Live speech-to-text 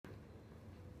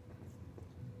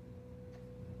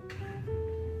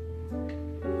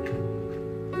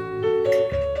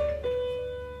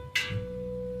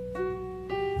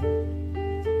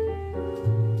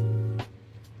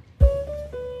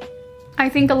I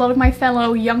think a lot of my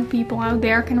fellow young people out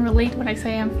there can relate when I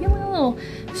say I'm feeling a little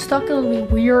stuck, a little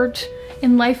weird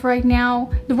in life right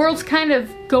now. The world's kind of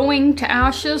going to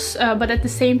ashes, but at the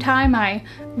same time I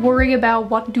worry about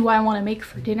what do I want to make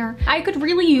for dinner. I could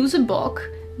really use a book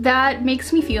that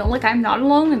makes me feel like I'm not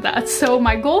alone in that. So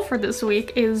my goal for this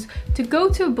week is to go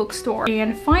to a bookstore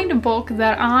and find a book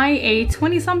that I, a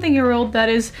 20-something-year-old that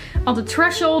is on the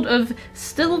threshold of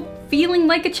still feeling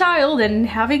like a child and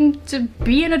having to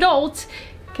be an adult,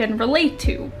 can relate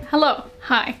to. Hello,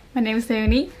 hi, my name is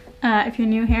Leonie. If you're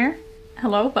new here,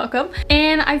 hello, welcome.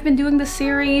 And I've been doing this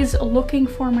series looking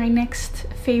for my next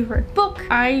favorite book.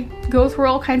 I go through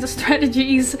all kinds of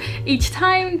strategies each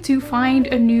time to find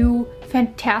a new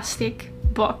fantastic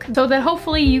book, so that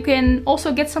hopefully you can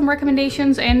also get some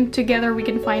recommendations and together we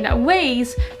can find out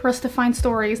ways for us to find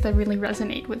stories that really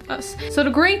resonate with us. So the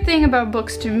great thing about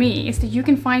books to me is that you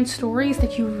can find stories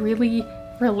that you really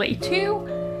relate to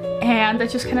and that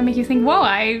just kind of make you think, whoa,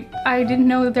 I didn't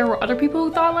know that there were other people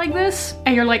who thought like this.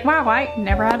 And you're like, wow, I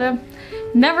never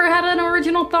had an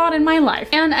original thought in my life.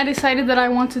 And I decided that I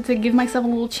wanted to give myself a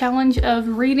little challenge of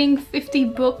reading 50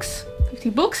 books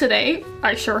a day.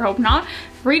 I sure hope not.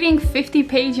 Reading 50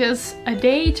 pages a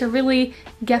day to really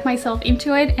get myself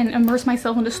into it and immerse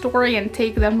myself in the story and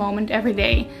take that moment every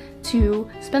day to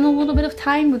spend a little bit of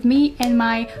time with me and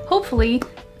my hopefully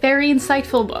very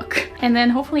insightful book. And then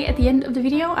hopefully at the end of the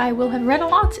video I will have read a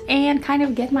lot and kind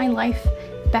of get my life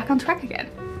back on track again.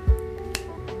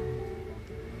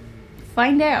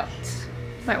 Find out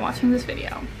by watching this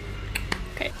video.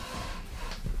 Okay.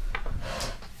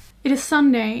 It is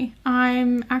Sunday.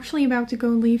 I'm actually about to go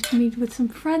leave to meet with some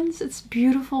friends. It's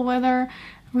beautiful weather.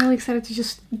 I'm really excited to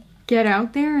just get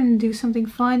out there and do something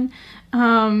fun.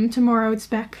 Tomorrow it's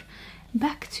back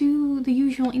to the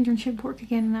usual internship work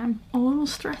again and I'm a little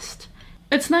stressed.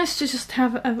 It's nice to just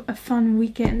have a fun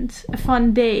weekend, a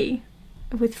fun day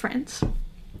with friends.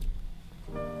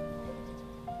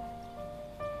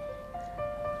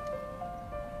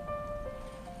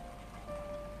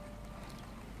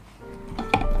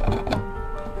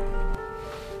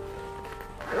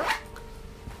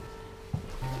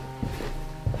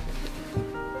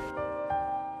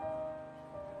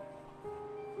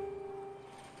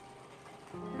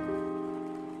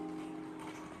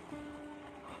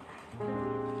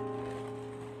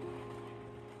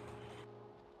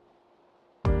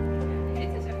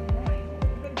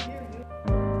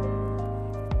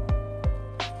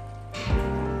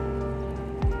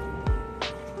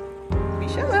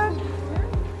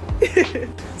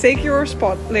 Take your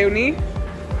spot, Leonie.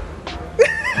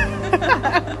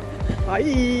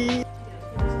 Hi.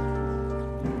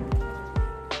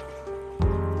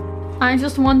 I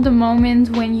just want the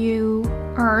moment when you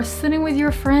are sitting with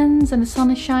your friends and the sun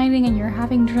is shining and you're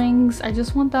having drinks. I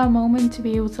just want that moment to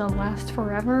be able to last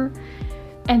forever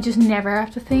and just never have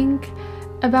to think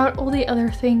about all the other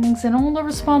things and all the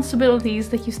responsibilities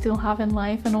that you still have in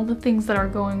life and all the things that are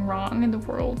going wrong in the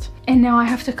world. And now I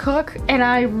have to cook and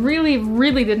I really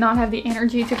did not have the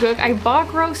energy to cook. I bought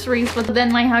groceries, but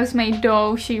then my housemate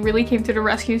Do, she really came to the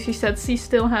rescue. She said she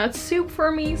still had soup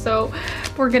for me, so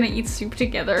we're gonna eat soup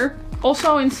together.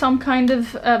 Also, in some kind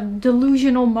of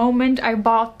delusional moment, I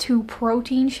bought 2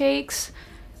 protein shakes.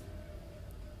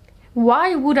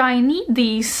 Why would I need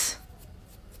these?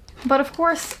 But of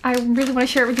course, I really want to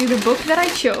share with you the book that I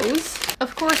chose.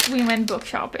 Of course, we went book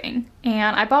shopping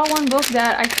and I bought one book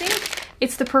that I think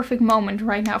it's the perfect moment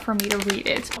right now for me to read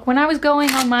it. When I was going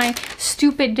on my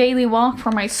stupid daily walk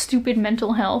for my stupid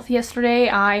mental health yesterday,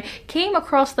 I came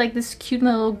across like this cute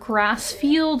little grass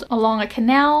field along a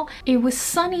canal. It was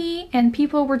sunny and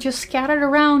people were just scattered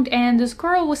around and this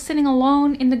girl was sitting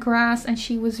alone in the grass and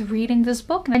she was reading this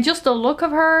book. And just the look of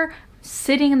her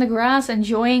sitting in the grass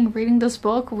enjoying reading this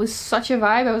book was such a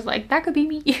vibe. I was like, that could be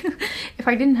me if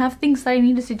I didn't have things that I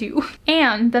needed to do.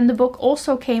 And then the book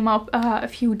also came up a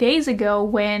few days ago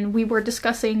when we were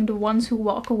discussing The Ones Who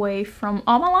Walk Away from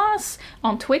Amalas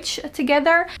on Twitch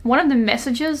together. One of the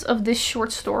messages of this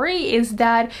short story is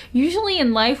that usually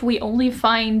in life we only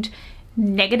find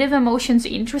negative emotions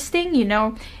interesting, you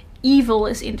know. Evil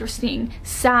is interesting,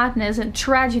 sadness and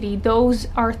tragedy, those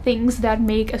are things that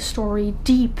make a story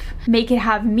deep, make it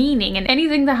have meaning, and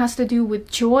anything that has to do with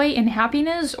joy and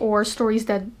happiness or stories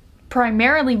that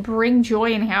primarily bring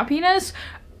joy and happiness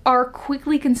are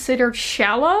quickly considered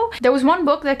shallow. There was one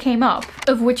book that came up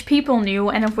of which people knew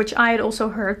and of which I had also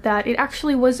heard that it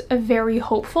actually was a very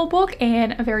hopeful book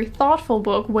and a very thoughtful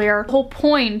book where the whole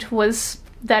point was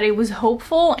that it was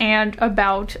hopeful and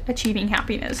about achieving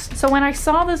happiness. So when I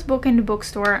saw this book in the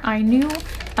bookstore, I knew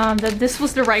that this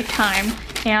was the right time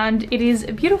and it is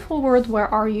A Beautiful World, Where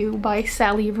Are You by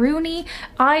Sally Rooney.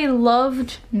 I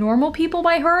loved Normal People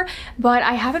by her, but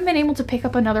I haven't been able to pick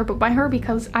up another book by her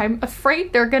because I'm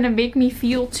afraid they're gonna make me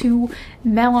feel too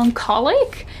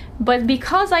melancholic. But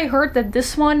because I heard that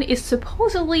this one is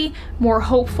supposedly more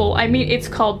hopeful, I mean, it's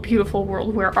called Beautiful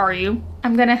World, Where Are You?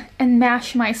 I'm gonna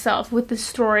enmash myself with this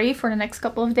story for the next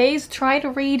couple of days, try to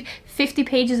read 50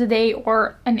 pages a day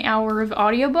or an hour of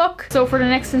audiobook. So for the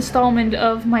next installment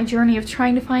of my journey of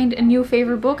trying to find a new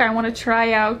favorite book, I want to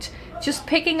try out just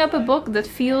picking up a book that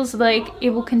feels like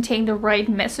it will contain the right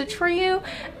message for you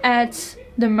at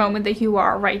the moment that you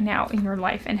are right now in your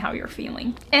life and how you're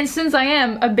feeling. And since I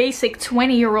am a basic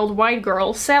 20-year-old white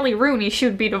girl, Sally Rooney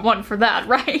should be the one for that,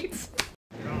 right?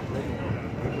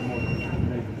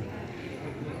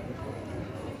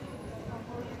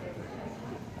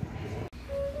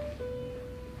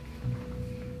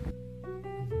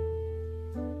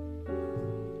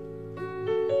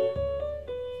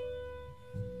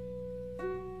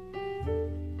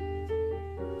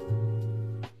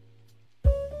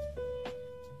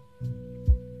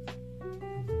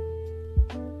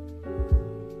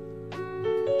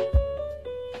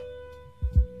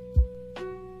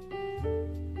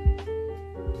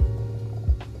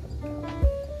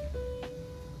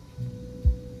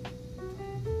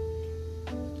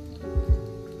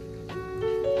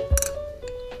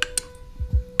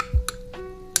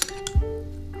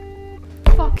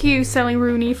 Fuck you, Sally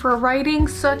Rooney, for writing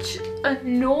such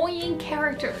annoying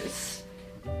characters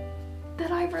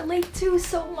that I relate to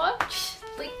so much.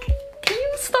 Like, can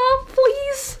you stop,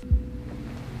 please?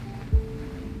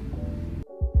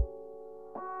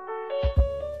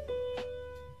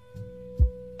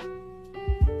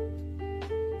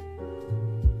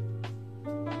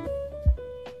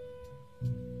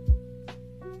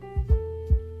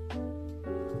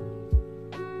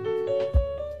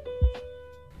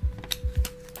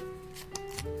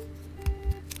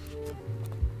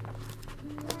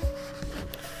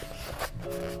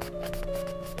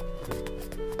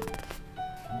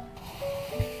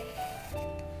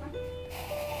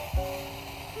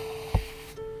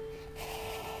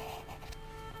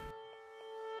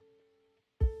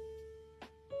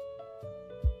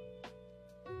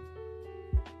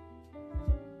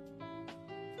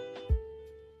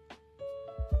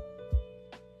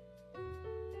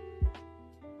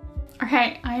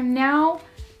 Okay, I am now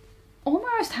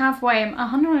almost halfway. I'm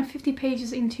 150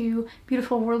 pages into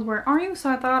Beautiful World, Where Are You? So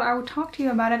I thought I would talk to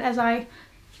you about it as I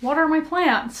water my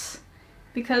plants,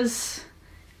 because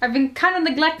I've been kind of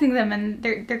neglecting them and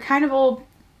they're kind of all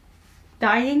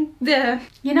dying.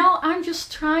 You know, I'm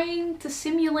just trying to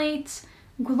simulate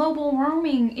global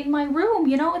warming in my room.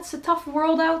 You know, it's a tough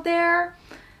world out there.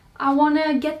 I want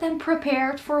to get them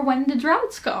prepared for when the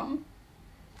droughts come.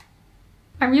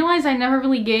 I realized I never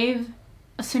really gave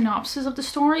a synopsis of the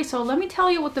story, so let me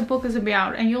tell you what the book is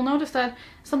about, and you'll notice that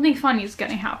something funny is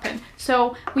gonna happen.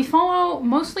 So we follow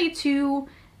mostly two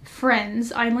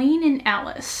friends, Eileen and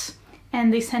Alice,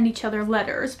 and they send each other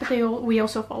letters, but we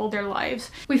also follow their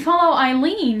lives. We follow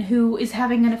Eileen, who is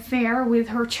having an affair with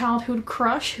her childhood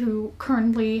crush, who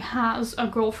currently has a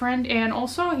girlfriend, and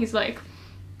also he's like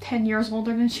 10 years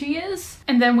older than she is.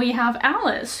 And then we have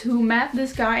Alice, who met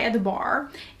this guy at the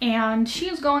bar, and she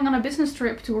is going on a business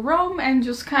trip to Rome and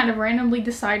just kind of randomly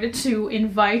decided to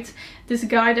invite this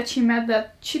guy that she met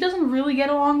that she doesn't really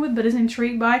get along with but is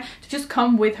intrigued by to just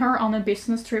come with her on a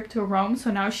business trip to Rome.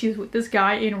 So now she's with this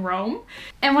guy in Rome.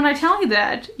 And when I tell you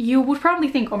that, you would probably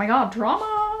think, oh my god,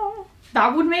 drama!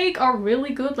 That would make a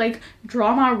really good like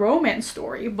drama romance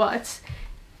story, but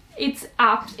it's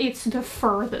the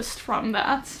furthest from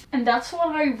that. And that's what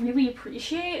I really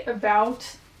appreciate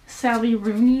about Sally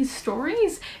Rooney's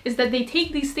stories, is that they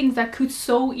take these things that could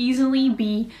so easily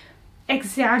be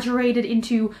exaggerated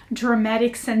into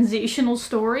dramatic, sensational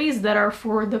stories that are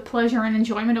for the pleasure and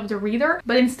enjoyment of the reader,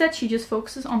 but instead she just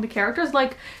focuses on the characters.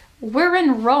 Like, we're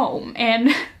in Rome,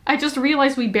 and I just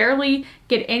realized we barely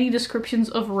get any descriptions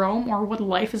of Rome or what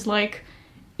life is like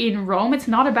in Rome. It's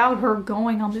not about her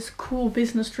going on this cool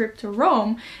business trip to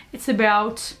Rome. It's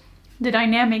about the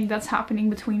dynamic that's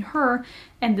happening between her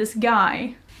and this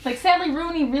guy. Like, Sally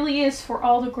Rooney really is for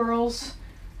all the girls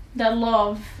that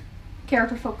love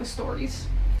character-focused stories.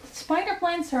 Spider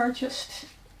plants are just...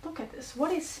 look at this.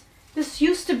 What is... this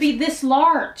used to be this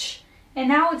large, and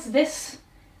now it's this.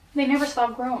 They never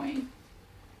stop growing.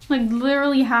 Like,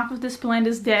 literally half of this plant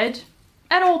is dead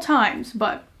at all times,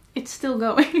 but it's still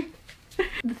going.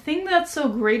 The thing that's so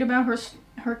great about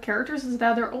her characters is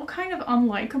that they're all kind of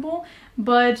unlikable,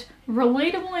 but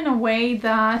relatable in a way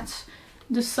that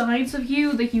the sides of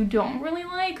you that you don't really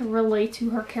like relate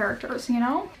to her characters, you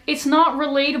know? It's not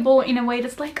relatable in a way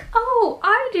that's like, oh,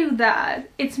 I do that.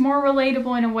 It's more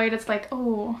relatable in a way that's like,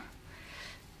 oh,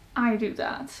 I do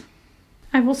that.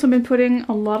 I've also been putting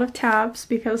a lot of tabs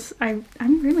because I'm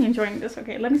really enjoying this.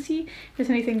 Okay, let me see if there's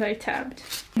anything that I tabbed.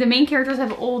 The main characters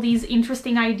have all these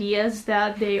interesting ideas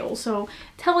that they also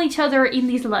tell each other in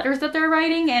these letters that they're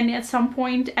writing, and at some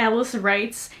point Alice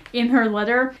writes in her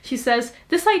letter, she says,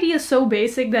 "This idea is so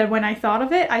basic that when I thought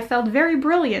of it, I felt very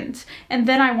brilliant, and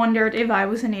then I wondered if I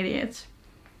was an idiot."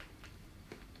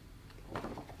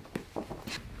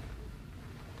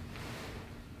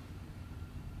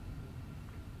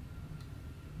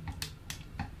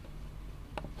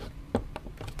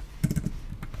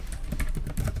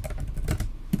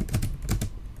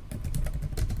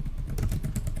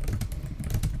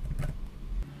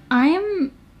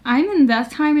 I'm in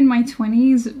that time in my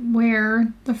 20s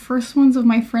where the first ones of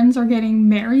my friends are getting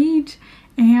married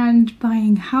and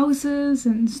buying houses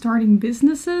and starting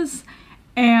businesses,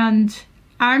 and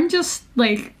I'm just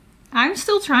like, I'm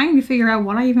still trying to figure out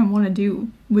what I even want to do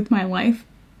with my life.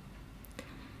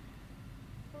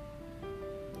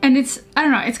 And I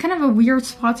don't know, it's kind of a weird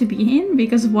spot to be in,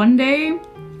 because one day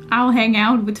I'll hang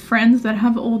out with friends that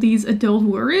have all these adult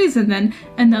worries, and then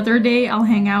another day I'll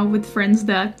hang out with friends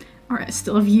that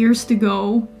still have years to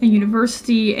go at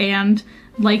university and,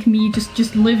 like me,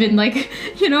 just live in, like,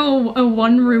 you know, a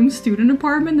one-room student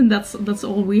apartment, and that's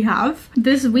all we have.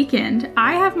 This weekend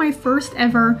I have my first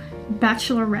ever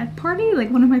bachelorette party.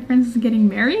 Like, one of my friends is getting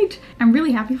married. I'm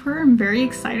really happy for her. I'm very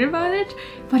excited about it,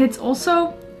 but it's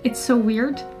so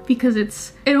weird because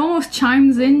it almost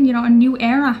chimes in, you know, a new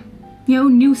era, you know,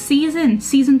 new season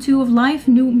 2 of life,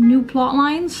 new plot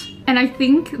lines. And I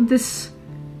think this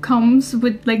comes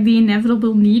with like the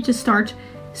inevitable need to start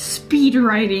speed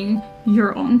writing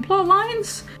your own plot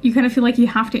lines. You kind of feel like you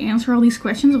have to answer all these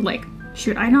questions of like,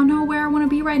 should I not know where I want to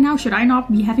be right now? Should I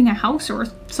not be having a house or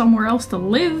somewhere else to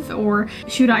live? Or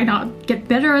should I not get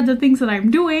better at the things that I'm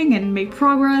doing and make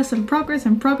progress and progress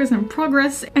and progress and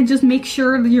progress and just make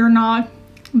sure that you're not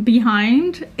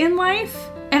behind in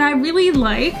life? And I really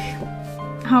like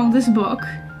how this book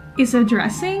is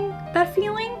addressing that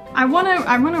feeling. I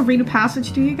wanna read a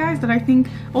passage to you guys that I think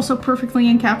also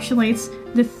perfectly encapsulates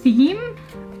the theme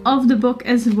of the book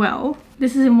as well.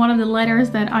 This is in one of the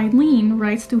letters that Eileen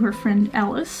writes to her friend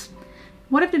Alice.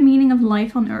 "What if the meaning of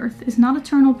life on Earth is not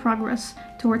eternal progress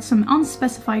towards some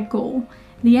unspecified goal?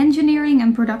 The engineering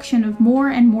and production of more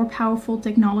and more powerful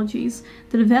technologies,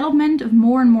 the development of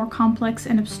more and more complex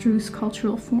and abstruse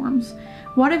cultural forms.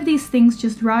 What if these things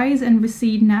just rise and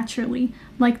recede naturally,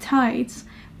 like tides,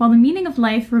 while the meaning of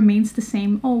life remains the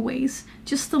same always,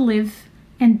 just to live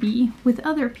and be with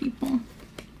other people?"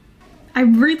 I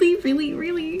really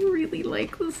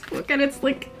like this book, and it's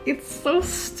like, it's so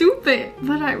stupid,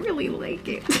 but I really like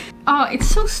it. Oh, it's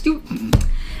so stupid.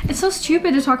 It's so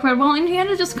stupid to talk about. Well, in the end,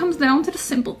 it just comes down to the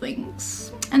simple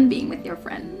things and being with your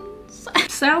friends.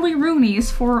 Sally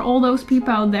Rooney's for all those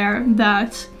people out there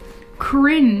that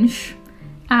cringe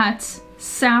at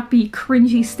sappy,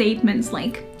 cringy statements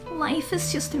like, life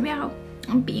is just about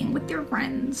being with your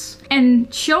friends,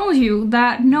 and shows you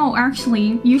that no,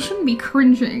 actually, you shouldn't be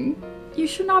cringing. You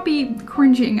should not be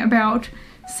cringing about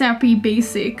sappy,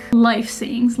 basic life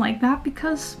sayings like that,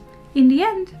 because in the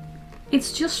end,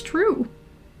 it's just true.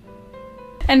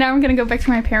 And now I'm gonna go back to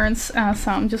my parents,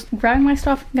 so I'm just grabbing my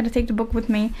stuff. I'm gonna take the book with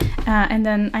me, and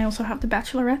then I also have the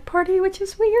bachelorette party, which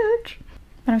is weird,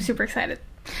 but I'm super excited.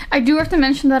 I do have to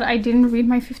mention that I didn't read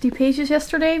my 50 pages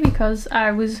yesterday because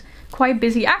I was quite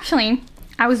busy. Actually,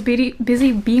 I was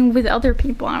busy being with other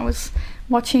people. I was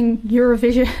watching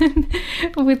Eurovision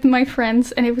with my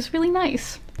friends, and it was really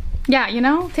nice. Yeah, you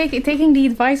know, taking the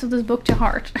advice of this book to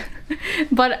heart.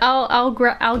 But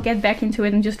I'll get back into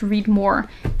it and just read more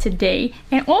today.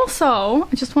 And also,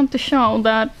 I just want to show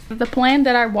that the plant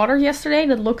that I watered yesterday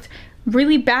that looked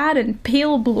really bad and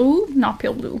pale blue, not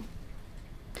pale blue.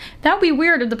 That would be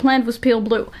weird if the plant was pale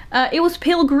blue. It was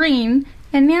pale green,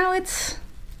 and now it's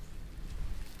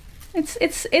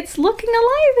looking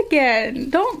alive again.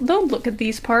 Don't look at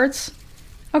these parts,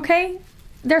 okay?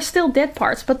 They're still dead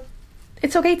parts, but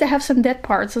it's okay to have some dead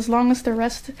parts as long as the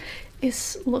rest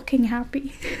is looking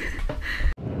happy.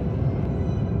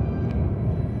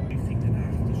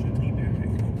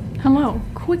 Hello,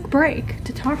 quick break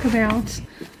to talk about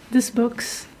this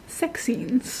book's sex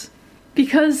scenes,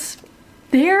 because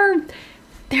they're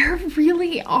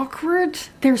really awkward.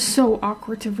 They're so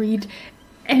awkward to read,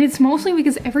 and it's mostly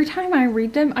because every time I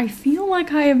read them, I feel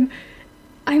like I'm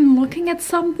looking at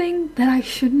something that I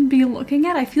shouldn't be looking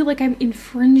at. I feel like I'm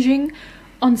infringing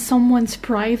on someone's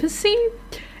privacy.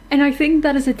 And I think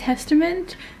that is a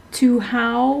testament to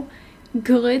how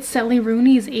good Sally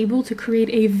Rooney is able to create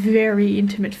a very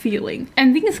intimate feeling.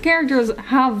 And these characters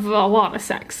have a lot of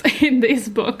sex in this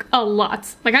book, a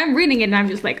lot. Like, I'm reading it and I'm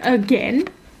just like, again?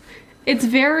 It's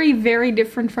very, very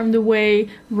different from the way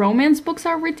romance books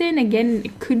are written. Again,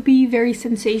 it could be very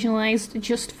sensationalized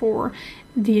just for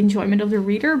the enjoyment of the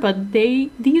reader, but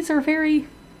these are very,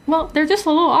 well, they're just a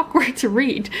little awkward to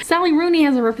read. Sally Rooney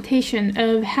has a reputation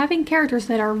of having characters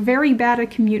that are very bad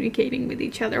at communicating with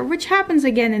each other, which happens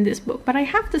again in this book. But I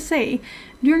have to say,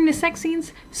 during the sex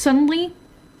scenes, suddenly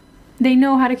they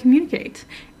know how to communicate.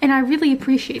 And I really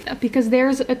appreciate that, because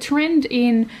there's a trend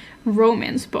in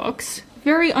romance books,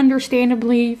 very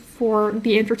understandably for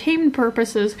the entertainment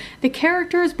purposes, the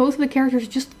characters, both of the characters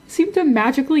just seem to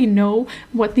magically know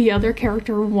what the other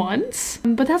character wants.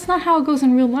 But that's not how it goes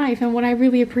in real life, and what I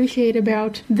really appreciate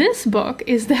about this book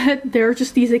is that there are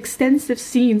just these extensive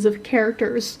scenes of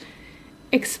characters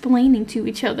explaining to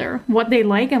each other what they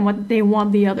like and what they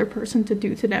want the other person to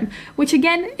do to them. Which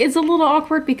again is a little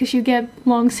awkward because you get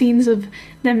long scenes of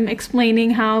them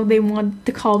explaining how they want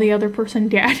to call the other person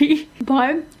daddy.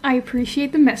 But I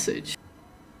appreciate the message.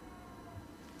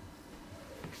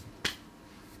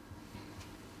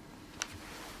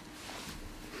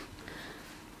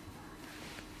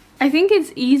 I think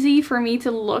it's easy for me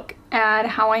to look at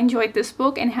how I enjoyed this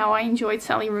book and how I enjoyed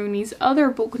Sally Rooney's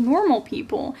other book, Normal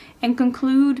People, and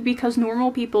conclude because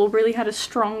Normal People really had a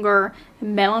stronger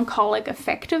melancholic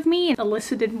effect of me and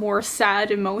elicited more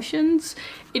sad emotions.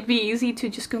 It'd be easy to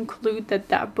just conclude that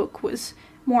that book was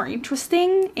more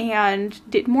interesting and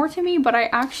did more to me, but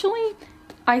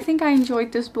I think I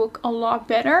enjoyed this book a lot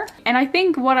better. And I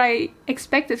think what I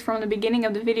expected from the beginning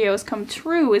of the video has come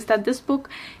true, is that this book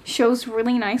shows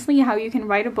really nicely how you can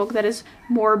write a book that is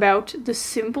more about the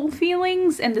simple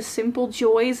feelings and the simple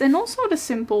joys and also the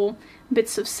simple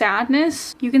bits of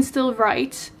sadness. You can still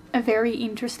write a very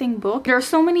interesting book. There are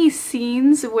so many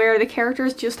scenes where the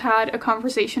characters just had a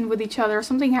conversation with each other,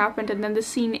 something happened, and then the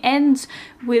scene ends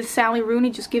with Sally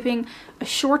Rooney just giving a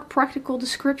short practical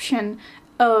description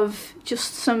of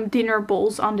just some dinner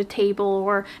bowls on the table,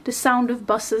 or the sound of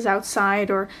buses outside,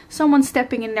 or someone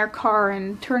stepping in their car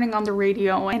and turning on the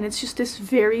radio. And it's just this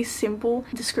very simple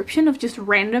description of just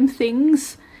random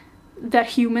things that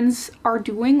humans are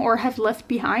doing or have left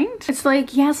behind. It's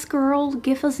like, yes girl,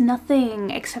 give us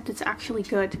nothing, except it's actually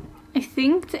good. I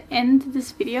think to end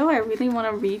this video, I really want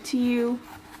to read to you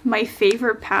my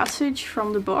favorite passage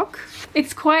from the book.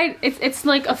 It's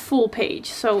like a full page,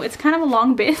 so it's kind of a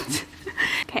long bit.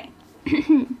 Okay,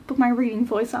 put my reading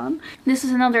voice on. This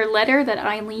is another letter that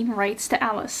Eileen writes to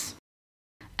Alice.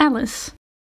 Alice,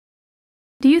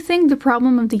 do you think the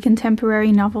problem of the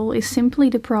contemporary novel is simply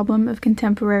the problem of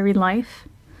contemporary life?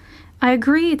 I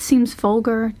agree it seems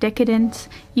vulgar, decadent,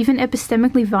 even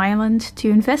epistemically violent to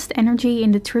invest energy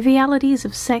in the trivialities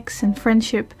of sex and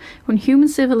friendship when human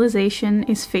civilization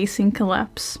is facing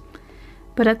collapse.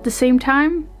 But at the same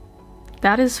time,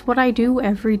 that is what I do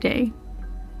every day.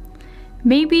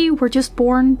 Maybe we're just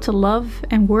born to love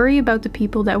and worry about the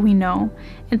people that we know,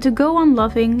 and to go on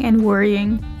loving and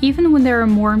worrying even when there are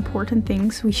more important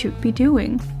things we should be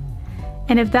doing.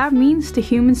 And if that means the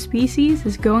human species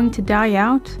is going to die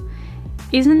out,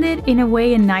 isn't it in a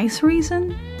way a nice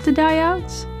reason to die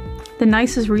out? The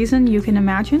nicest reason you can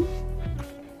imagine?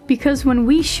 Because when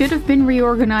we should have been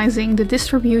reorganizing the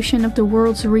distribution of the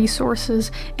world's resources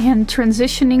and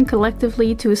transitioning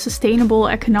collectively to a sustainable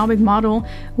economic model,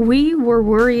 we were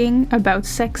worrying about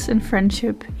sex and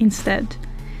friendship instead.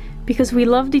 Because we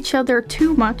loved each other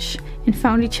too much and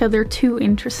found each other too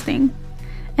interesting.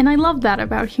 And I love that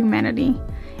about humanity.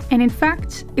 And in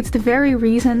fact, it's the very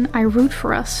reason I root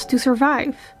for us to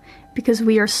survive. Because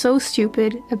we are so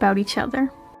stupid about each other.